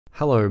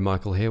Hello,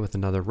 Michael here with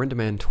another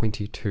Renderman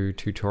 22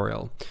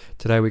 tutorial.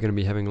 Today we're going to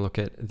be having a look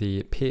at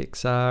the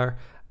PxR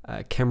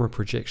camera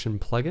projection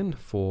plugin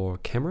for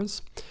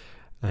cameras.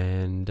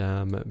 And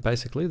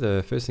basically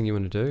the first thing you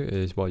want to do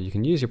is, well, you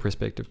can use your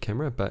perspective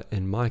camera, but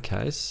in my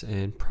case,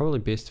 and probably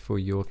best for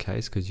your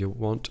case because you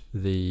want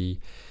the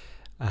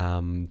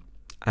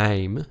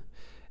aim,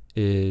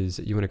 is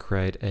you want to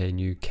create a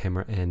new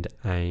camera and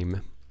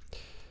aim.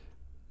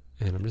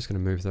 And I'm just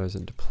going to move those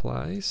into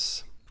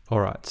place.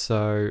 Alright,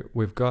 so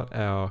we've got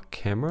our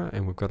camera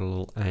and we've got a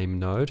little aim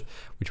node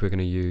which we're going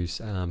to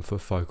use for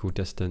focal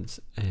distance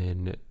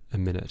in a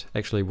minute.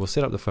 Actually, we'll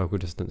set up the focal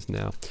distance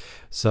now.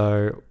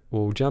 So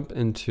we'll jump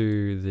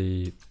into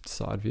the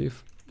side view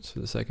just for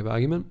the sake of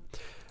argument.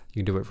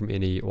 You can do it from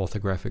any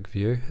orthographic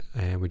view,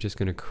 and we're just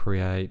going to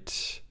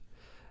create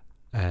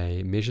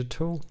a measure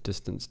tool,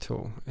 distance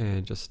tool,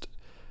 and just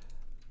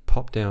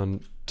pop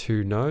down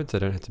two nodes. They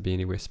don't have to be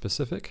anywhere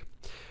specific.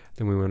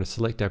 Then we want to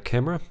select our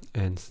camera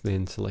and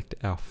then select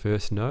our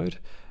first node.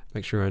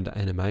 Make sure you're under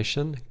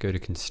animation, go to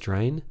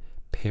constrain,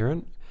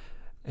 parent,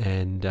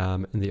 and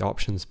in the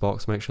options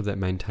box, make sure that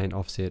maintain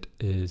offset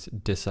is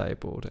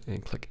disabled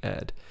and click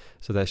add.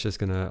 So that's just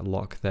going to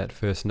lock that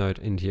first node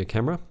into your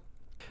camera.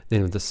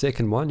 Then with the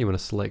second one, you want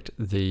to select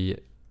the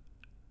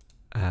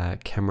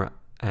camera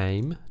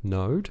aim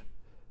node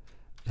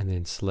and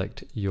then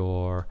select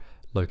your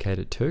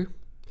locator 2.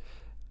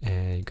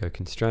 And go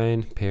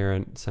constrain,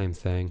 parent, same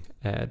thing,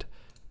 add.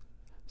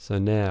 So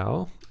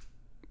now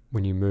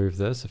when you move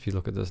this, if you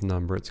look at this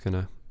number, it's going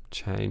to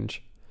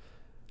change.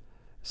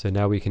 So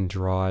now we can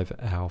drive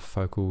our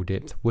focal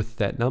depth with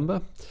that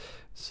number.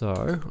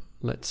 So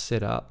let's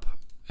set up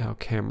our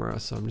camera.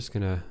 So I'm just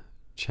going to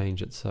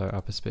change it so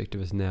our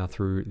perspective is now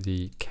through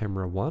the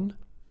camera 1.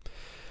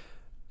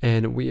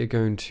 And we are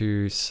going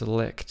to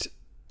select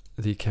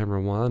the camera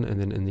 1, and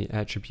then in the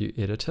attribute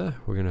editor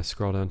we're going to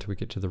scroll down till we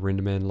get to the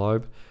Renderman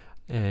lobe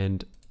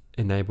and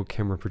enable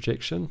camera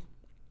projection,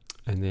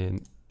 and then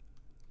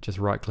just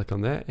right click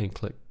on that and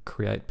click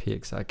create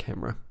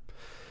PxrCamera.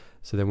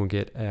 So then we'll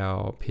get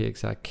our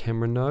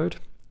PxrCamera node,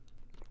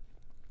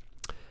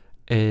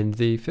 and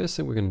the first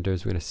thing we're going to do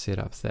is we're going to set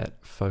up that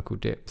focal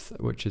depth,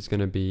 which is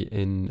going to be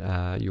in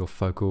your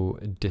focal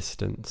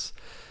distance.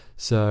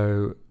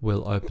 So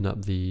we'll open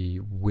up the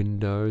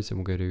windows and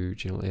we'll go to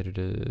general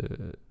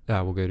editor.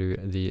 We'll go to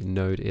the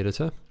node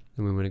editor,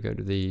 and we want to go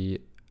to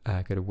the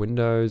go to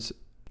Windows,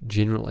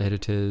 general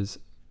editors,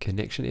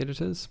 connection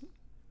editors.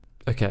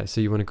 Okay,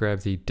 so you want to grab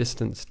the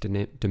distance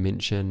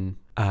dimension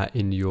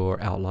in your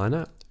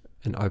outliner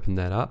and open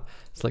that up.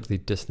 Select the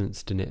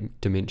distance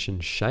dimension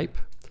shape,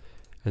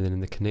 and then in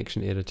the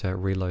connection editor,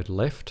 reload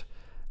left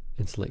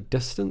and select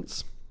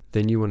distance.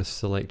 Then you want to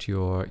select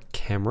your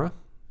camera.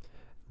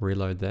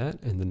 Reload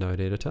that in the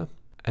node editor,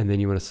 and then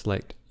you want to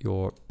select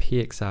your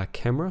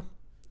PxrCamera,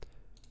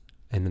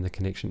 and in the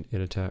connection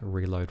editor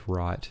reload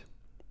right,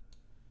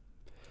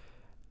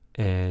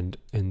 and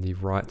in the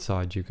right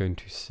side you're going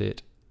to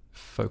set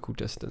focal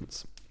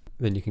distance.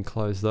 Then you can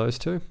close those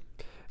two,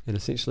 and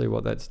essentially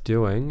what that's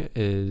doing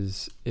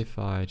is, if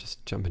I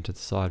just jump into the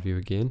side view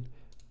again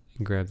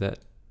and grab that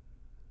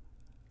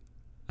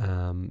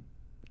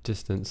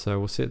distance, so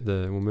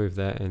we'll move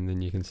that, and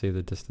then you can see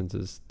the distance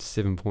is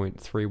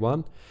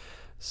 7.31.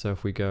 so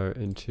if we go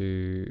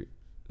into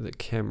the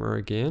camera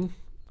again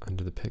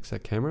under the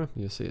PxrCamera,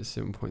 you'll see it's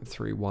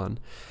 7.31.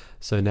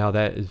 so now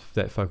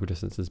that focal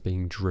distance is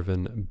being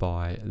driven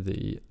by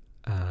the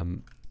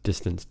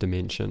distance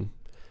dimension.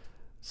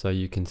 So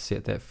you can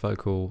set that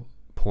focal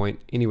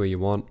point anywhere you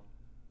want,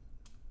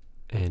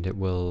 and it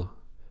will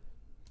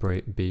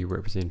be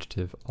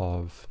representative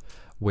of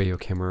where your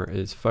camera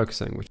is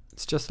focusing, which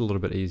it's just a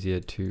little bit easier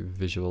to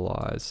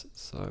visualize.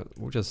 So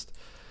we'll just,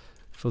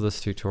 for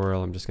this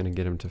tutorial, I'm just going to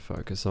get him to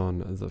focus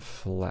on the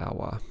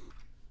flower.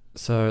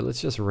 So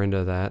let's just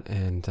render that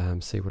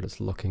and see what it's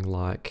looking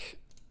like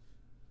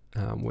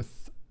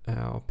with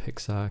our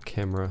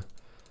PxrCamera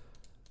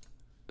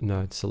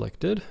node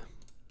selected.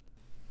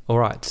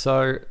 Alright,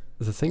 so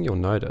the thing you'll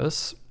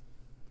notice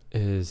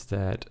is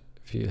that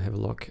if you have a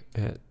look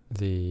at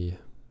the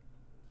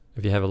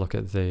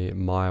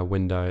Maya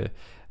window,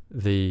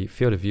 the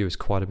field of view is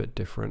quite a bit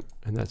different,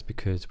 and that's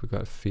because we've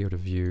got field of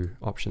view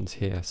options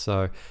here.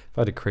 So if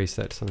I decrease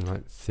that to something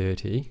like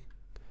 30,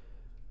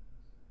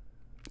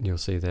 you'll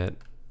see that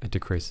it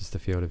decreases the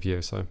field of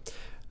view. So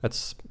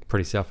that's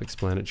pretty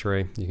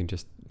self-explanatory. You can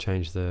just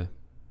change the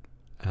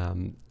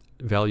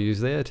values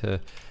there to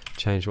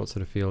change what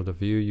sort of field of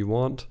view you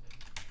want.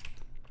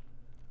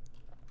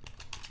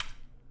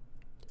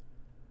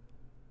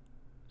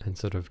 And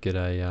sort of get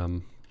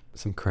a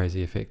some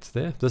crazy effects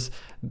there.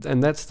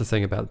 And that's the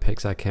thing about the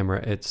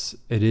PxrCamera.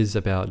 It is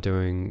about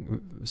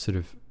doing sort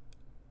of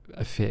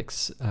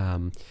effects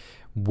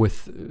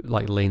with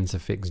like lens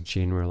effects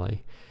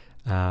generally.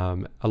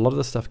 A lot of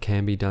the stuff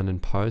can be done in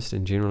post,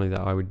 and generally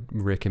that I would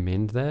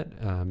recommend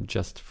that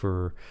just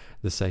for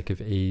the sake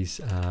of ease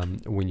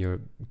when you're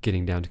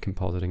getting down to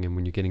compositing and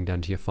when you're getting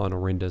down to your final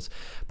renders.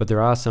 But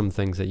there are some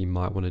things that you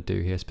might want to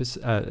do here,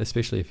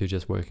 especially if you're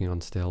just working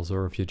on stills,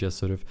 or if you're just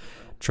sort of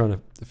trying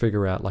to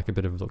figure out like a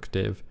bit of look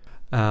dev.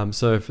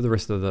 So for the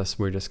rest of this,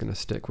 we're just going to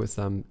stick with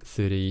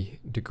 30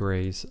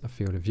 degrees of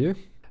field of view.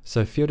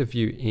 So field of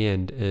view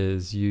end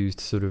is used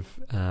sort of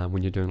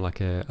when you're doing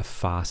like a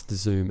fast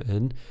zoom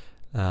in.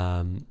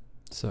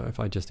 So if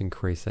I just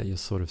increase that, you'll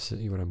sort of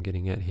see what I'm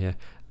getting at here.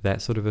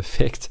 That sort of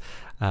effect.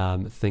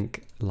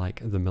 Think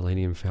like the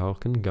Millennium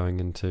Falcon going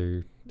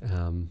into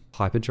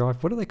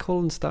hyperdrive. What do they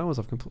call in Star Wars?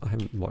 I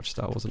haven't watched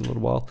Star Wars in a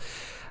little while.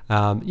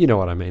 You know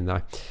what I mean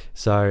though.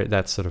 So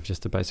that's sort of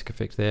just a basic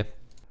effect there.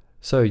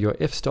 So your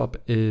f-stop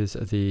is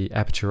the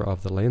aperture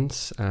of the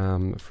lens.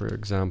 For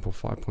example,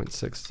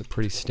 5.6 is a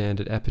pretty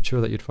standard aperture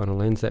that you'd find on a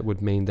lens. That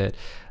would mean that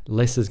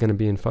less is going to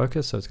be in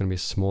focus, so it's going to be a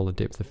smaller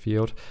depth of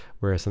field,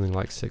 whereas something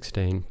like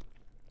 16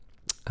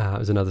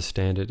 is another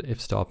standard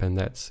f-stop, and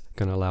that's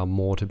going to allow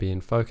more to be in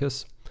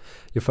focus.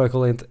 Your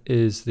focal length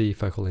is the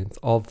focal length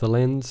of the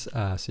lens,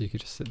 so you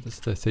could just set this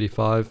to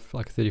 35,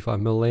 like a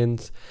 35mm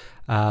lens.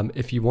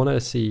 If you want to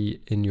see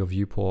in your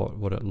viewport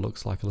what it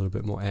looks like a little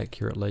bit more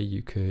accurately,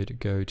 you could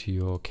go to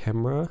your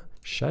camera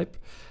shape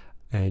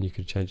and you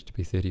could change it to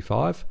be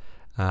 35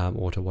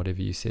 or to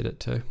whatever you set it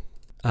to.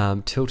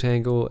 Tilt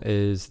angle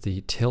is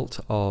the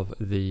tilt of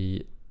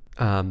the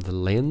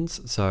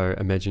lens. So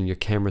imagine your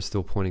camera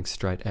still pointing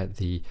straight at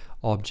the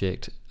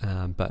object,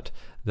 but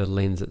the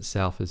lens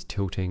itself is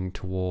tilting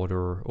toward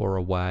or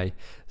away.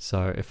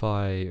 So if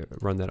I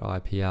run that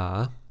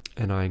IPR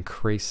and I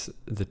increase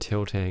the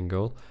tilt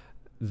angle,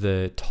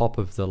 the top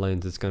of the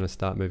lens is going to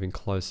start moving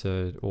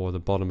closer, or the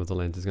bottom of the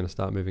lens is going to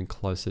start moving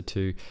closer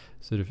to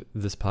sort of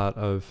this part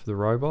of the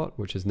robot,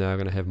 which is now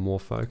going to have more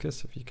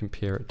focus if you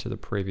compare it to the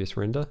previous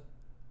render.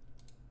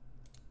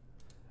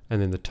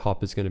 And then the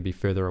top is going to be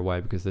further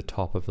away because the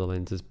top of the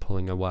lens is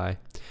pulling away.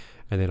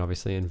 And then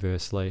obviously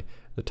inversely,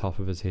 the top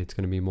of his head is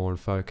going to be more in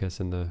focus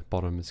and the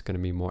bottom is going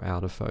to be more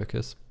out of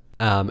focus.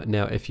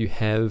 Now if you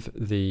have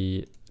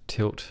the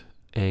tilt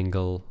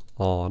angle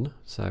on,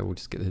 so we'll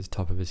just get his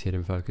top of his head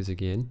in focus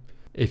again.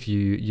 If you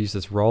use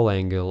this roll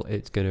angle,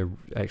 it's going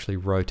to actually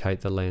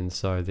rotate the lens,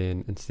 so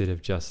then instead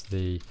of just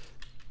the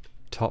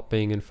top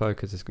being in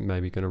focus, it's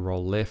maybe going to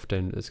roll left,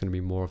 and it's going to be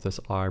more of this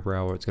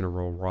eyebrow, or it's going to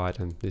roll right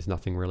and there's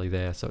nothing really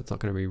there, so it's not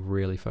going to be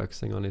really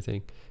focusing on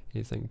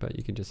anything, but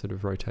you can just sort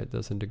of rotate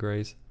this in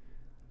degrees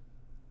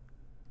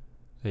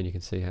and you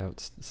can see how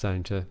it's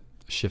starting to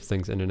shift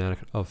things in and out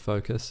of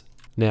focus.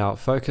 Now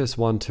focus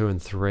 1, 2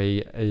 and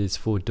 3 is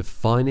for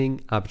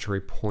defining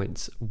arbitrary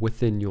points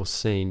within your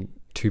scene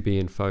to be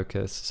in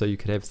focus, so you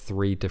could have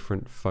 3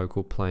 different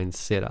focal planes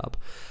set up.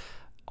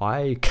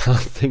 I can't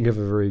think of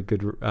a very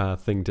good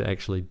thing to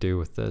actually do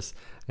with this,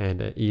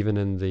 and even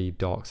in the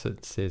docs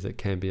it says it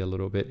can be a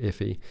little bit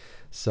iffy,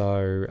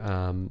 so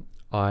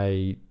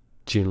I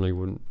generally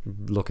wouldn't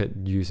look at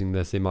using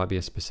this. There might be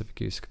a specific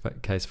use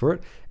case for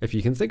it. If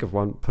you can think of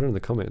one, put it in the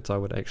comments. I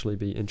would actually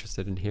be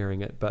interested in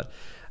hearing it, but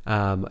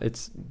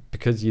it's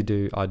because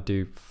I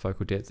do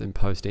focal depth in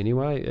post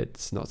anyway,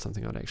 it's not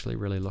something I'd actually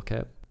really look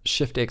at.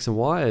 Shift X and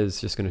Y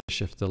is just going to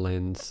shift the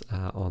lens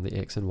on the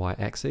X and Y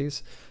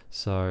axes.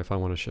 So if I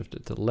want to shift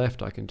it to the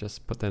left, I can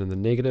just put that in the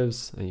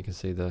negatives, and you can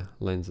see the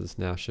lens is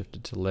now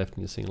shifted to the left,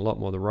 and you're seeing a lot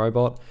more of the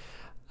robot.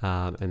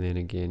 And then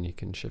again, you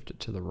can shift it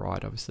to the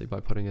right, obviously,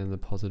 by putting it in the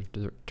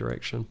positive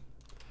direction.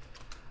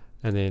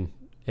 And then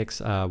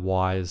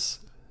Y is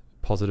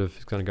positive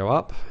is going to go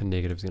up, and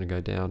negative is going to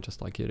go down,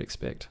 just like you'd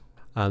expect.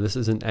 This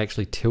isn't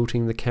actually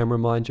tilting the camera,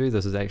 mind you.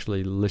 This is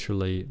actually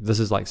literally, this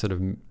is like sort of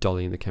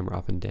dollying the camera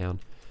up and down.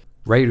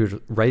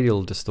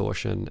 Radial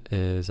distortion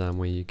is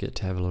where you get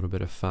to have a little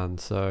bit of fun.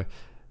 So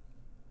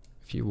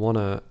if you want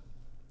to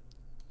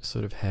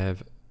sort of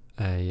have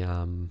a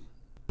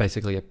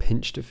basically a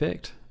pinched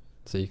effect,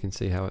 so you can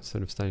see how it's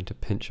sort of starting to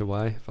pinch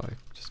away. If I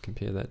just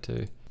compare that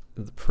to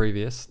the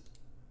previous,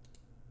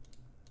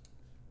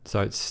 so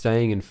it's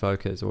staying in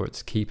focus, or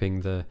it's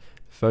keeping the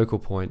focal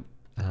point,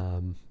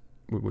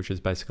 which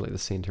is basically the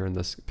center in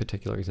this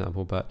particular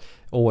example, but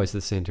always the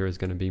center is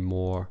going to be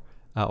more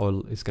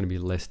or is going to be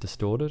less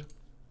distorted.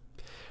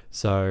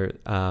 So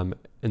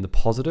in the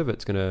positive,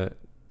 it's going to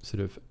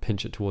sort of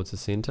pinch it towards the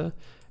center.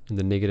 In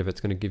the negative,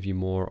 it's going to give you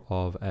more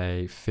of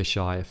a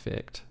fisheye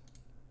effect.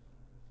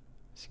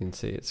 As you can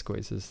see, it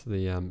squeezes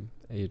the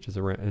edges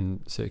around in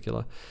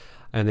circular.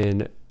 And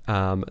then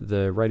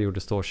the radial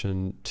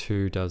distortion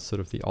 2 does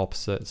sort of the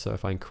opposite. So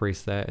if I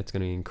increase that, it's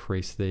going to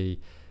increase the,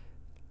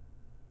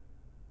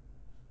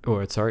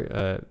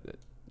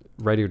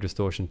 radial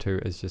distortion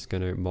 2 is just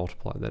going to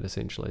multiply that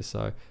essentially.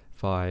 So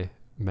if I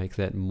make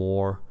that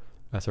more,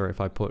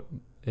 if I put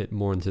it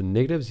more into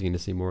negatives, you're going to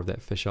see more of that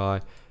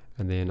fisheye.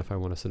 And then if I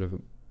want to sort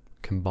of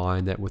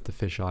combine that with the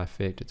fisheye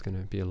effect, it's going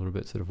to be a little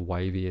bit sort of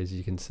wavy, as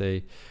you can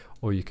see,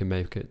 or you can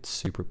make it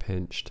super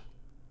pinched,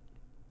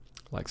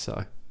 like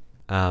so.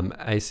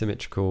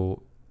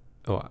 Asymmetrical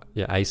or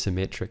yeah,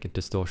 asymmetric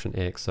distortion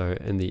X. So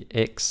in the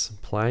X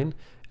plane,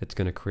 it's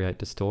going to create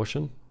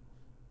distortion,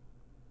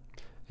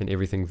 and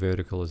everything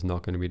vertical is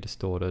not going to be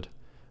distorted.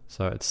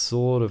 So it's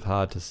sort of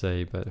hard to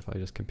see, but if I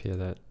just compare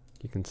that,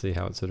 you can see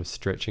how it's sort of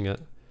stretching it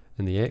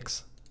in the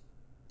X.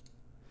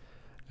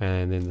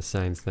 And then the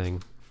same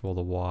thing for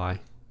the Y.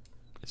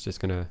 It's just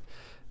going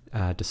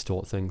to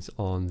distort things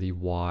on the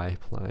Y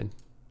plane.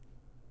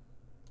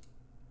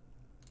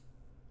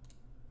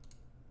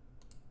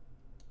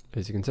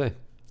 As you can see,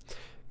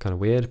 kind of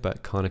weird,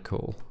 but kind of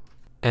cool.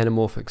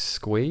 Anamorphic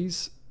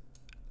squeeze.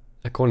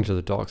 According to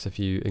the docs, if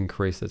you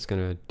increase, it's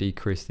going to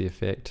decrease the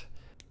effect.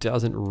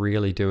 Doesn't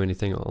really do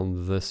anything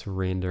on this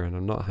render, and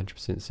I'm not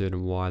 100%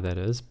 certain why that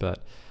is,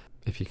 but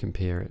if you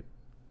compare it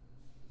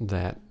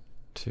that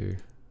to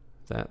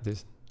that,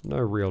 there's no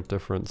real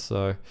difference.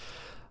 So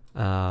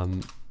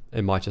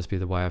it might just be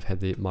the way I've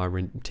had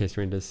my test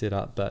renders set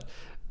up, but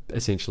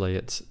essentially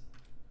it's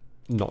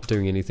not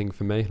doing anything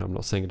for me. I'm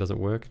not saying it doesn't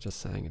work, just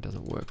saying it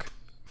doesn't work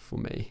for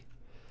me.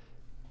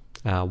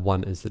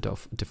 1 is the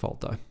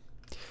default though.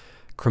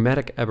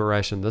 Chromatic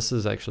aberration. This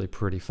is actually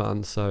pretty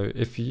fun. So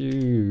if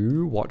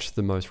you watch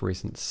the most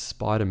recent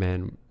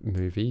Spider-Man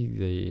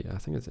movie, I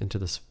think it's Into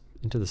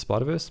the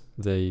Spider-Verse,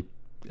 the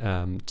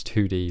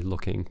 2D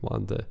looking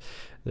one,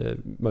 the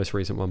most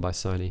recent one by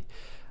Sony,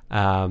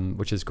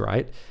 which is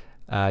great.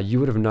 You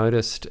would have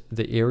noticed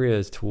the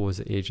areas towards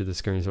the edge of the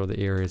screens, or the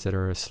areas that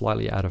are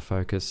slightly out of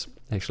focus,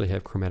 actually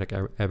have chromatic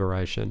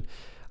aberration.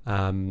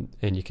 And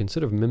you can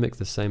sort of mimic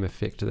the same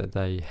effect that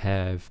they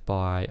have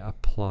by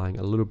applying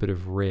a little bit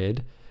of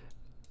red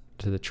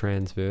to the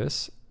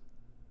transverse.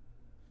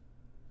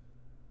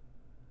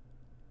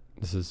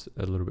 This is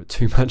a little bit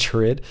too much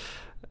red.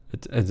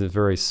 It's a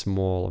very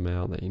small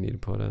amount that you need to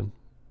put in.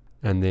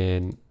 And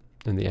then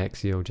in the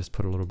axial, just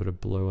put a little bit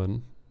of blue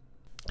in.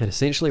 And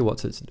essentially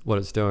what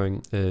it's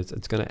doing is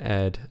it's going to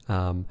add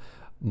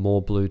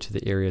more blue to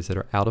the areas that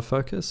are out of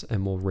focus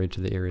and more red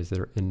to the areas that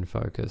are in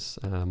focus,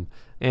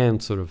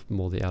 and sort of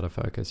more the out of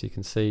focus. You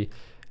can see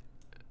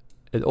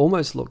it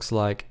almost looks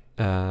like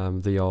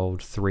the old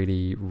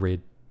 3D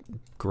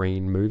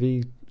red-green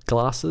movie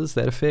glasses,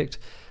 that effect.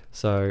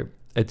 So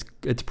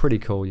it's pretty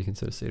cool. You can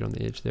sort of see it on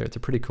the edge there. It's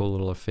a pretty cool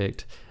little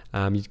effect.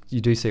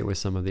 You do see it with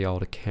some of the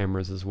older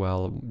cameras as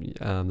well,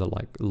 the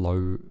like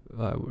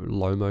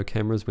low-mo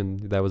cameras,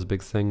 when that was a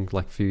big thing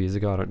like a few years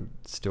ago. I don't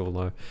still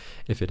know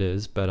if it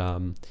is,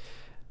 but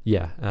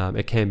yeah,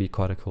 it can be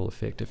quite a cool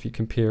effect. If you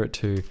compare it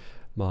to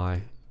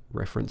my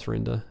reference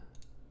render,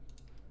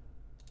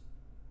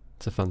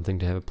 it's a fun thing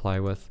to have a play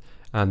with.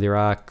 There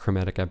are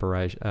chromatic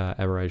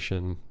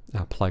aberration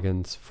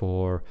plugins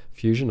for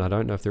Fusion. I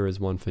don't know if there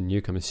is one for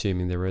Nuke. I'm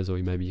assuming there is, or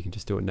maybe you can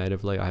just do it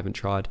natively. I haven't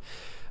tried.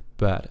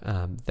 But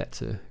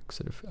that's a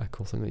sort of a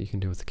cool thing that you can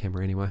do with the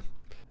camera anyway.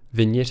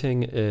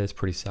 Vignetting is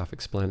pretty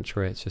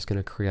self-explanatory. It's just going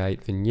to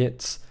create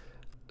vignettes.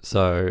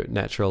 So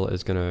natural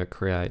is going to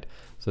create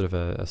sort of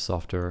a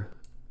softer,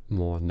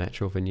 more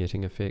natural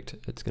vignetting effect.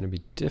 It's going to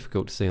be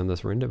difficult to see on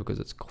this render because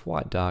it's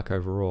quite dark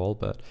overall,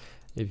 but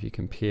if you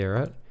compare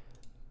it,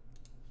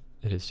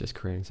 it is just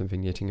creating some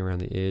vignetting around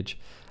the edge.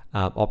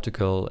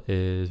 Optical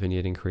is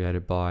vignetting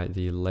created by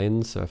the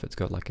lens. So if it's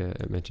got like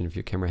imagine if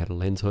your camera had a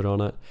lens hood on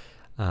it,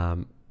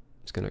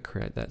 it's going to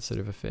create that sort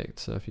of effect.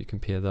 So if you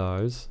compare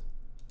those,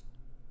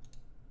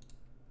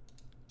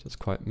 just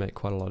make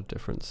quite a lot of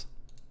difference.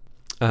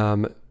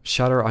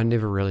 Shutter, I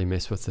never really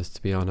mess with this,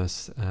 to be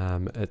honest.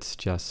 It's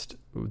just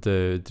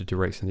the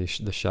direction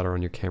the shutter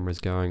on your camera is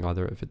going,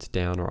 either if it's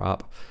down or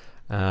up.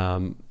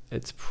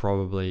 It's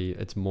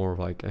more of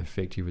like an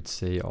effect you would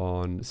see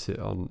on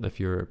if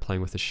you're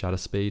playing with the shutter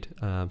speed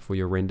for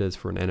your renders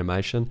for an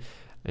animation.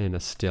 In a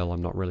still,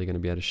 I'm not really going to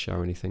be able to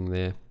show anything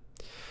there.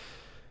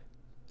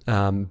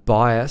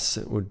 Bias,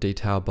 or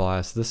detail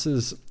bias. This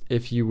is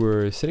if you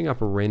were setting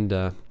up a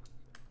render.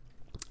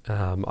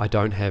 I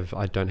don't have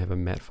a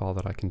matte file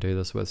that I can do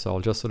this with, so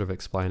I'll just sort of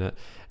explain it.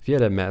 If you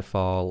had a matte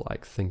file,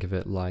 like think of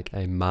it like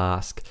a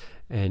mask,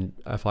 and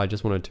if I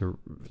just wanted to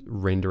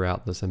render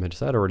out this image,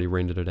 so I'd already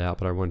rendered it out,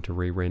 but I wanted to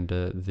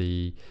re-render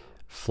the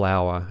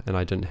flower, and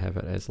I didn't have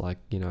it as like,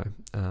 you know,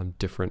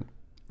 different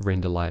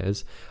render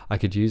layers, I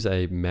could use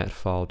a matte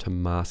file to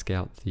mask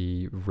out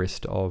the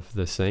rest of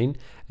the scene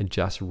and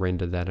just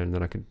render that in, and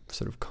then I could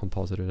sort of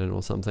composite it in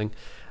or something.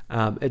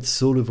 It's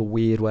sort of a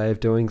weird way of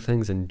doing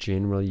things, and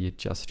generally you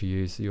just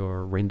use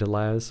your render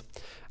layers.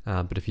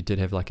 But if you did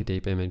have like a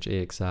deep image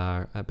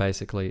EXR,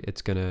 basically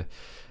it's gonna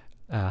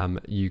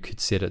you could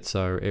set it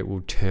so it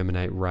will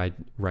terminate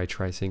ray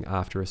tracing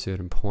after a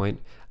certain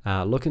point.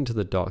 Look into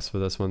the docs for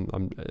this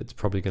one. It's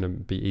probably going to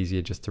be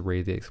easier just to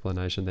read the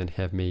explanation than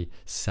have me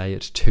say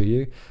it to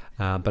you.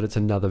 But it's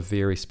another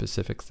very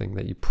specific thing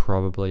that you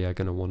probably are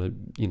going to want to,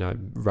 you know,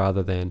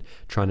 rather than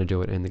trying to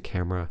do it in the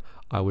camera,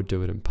 I would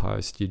do it in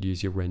post. You'd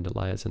use your render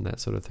layers and that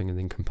sort of thing, and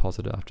then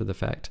composite it after the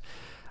fact.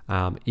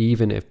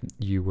 Even if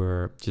you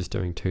were just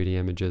doing 2D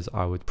images,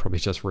 I would probably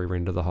just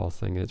re-render the whole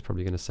thing. It's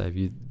probably going to save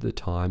you the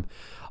time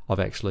of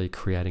actually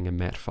creating a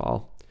matte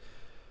file.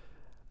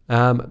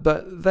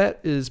 But that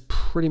is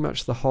pretty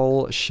much the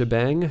whole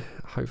shebang.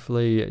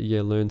 Hopefully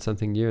you learned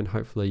something new, and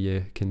hopefully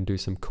you can do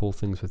some cool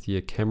things with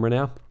your camera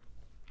now.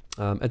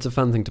 It's a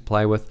fun thing to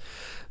play with.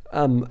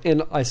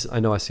 And I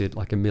know I said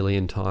like a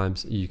million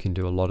times you can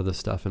do a lot of this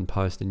stuff in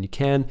post, and you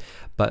can,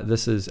 but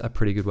this is a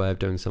pretty good way of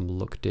doing some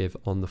look dev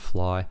on the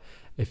fly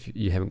if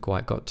you haven't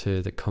quite got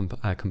to the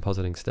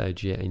compositing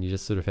stage yet, and you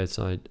just sort of had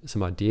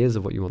some ideas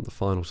of what you want the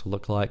final to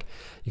look like.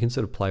 You can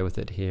sort of play with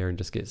it here and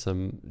just get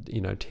some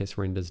test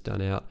renders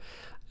done out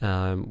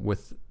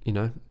with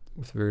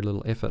very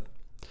little effort.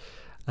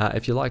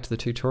 If you liked the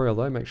tutorial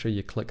though, make sure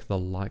you click the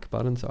like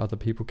button so other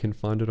people can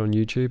find it on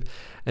YouTube.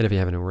 And if you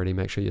haven't already,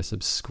 make sure you're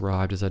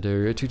subscribed, as I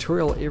do a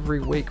tutorial every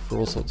week for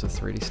all sorts of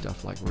 3D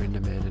stuff like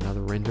Renderman and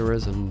other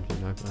renderers and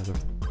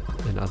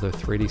other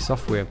 3D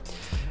software.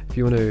 If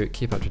you want to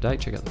keep up to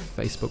date, check out the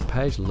Facebook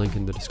page, link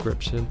in the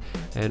description.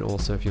 And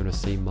also if you want to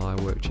see my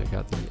work, check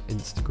out the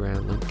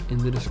Instagram link in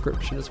the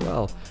description as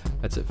well.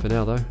 That's it for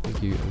now though.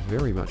 Thank you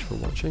very much for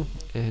watching,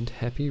 and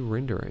happy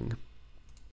rendering.